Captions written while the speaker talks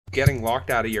Getting locked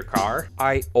out of your car?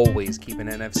 I always keep an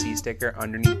NFC sticker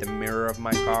underneath the mirror of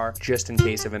my car just in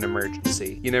case of an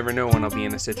emergency. You never know when I'll be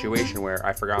in a situation where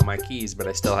I forgot my keys but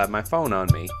I still have my phone on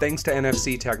me. Thanks to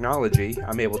NFC technology,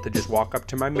 I'm able to just walk up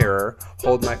to my mirror,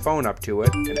 hold my phone up to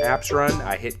it, and apps run,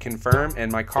 I hit confirm,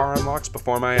 and my car unlocks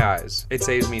before my eyes. It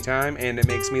saves me time and it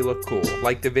makes me look cool.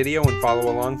 Like the video and follow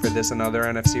along for this and other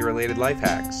NFC related life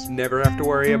hacks. Never have to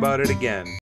worry about it again.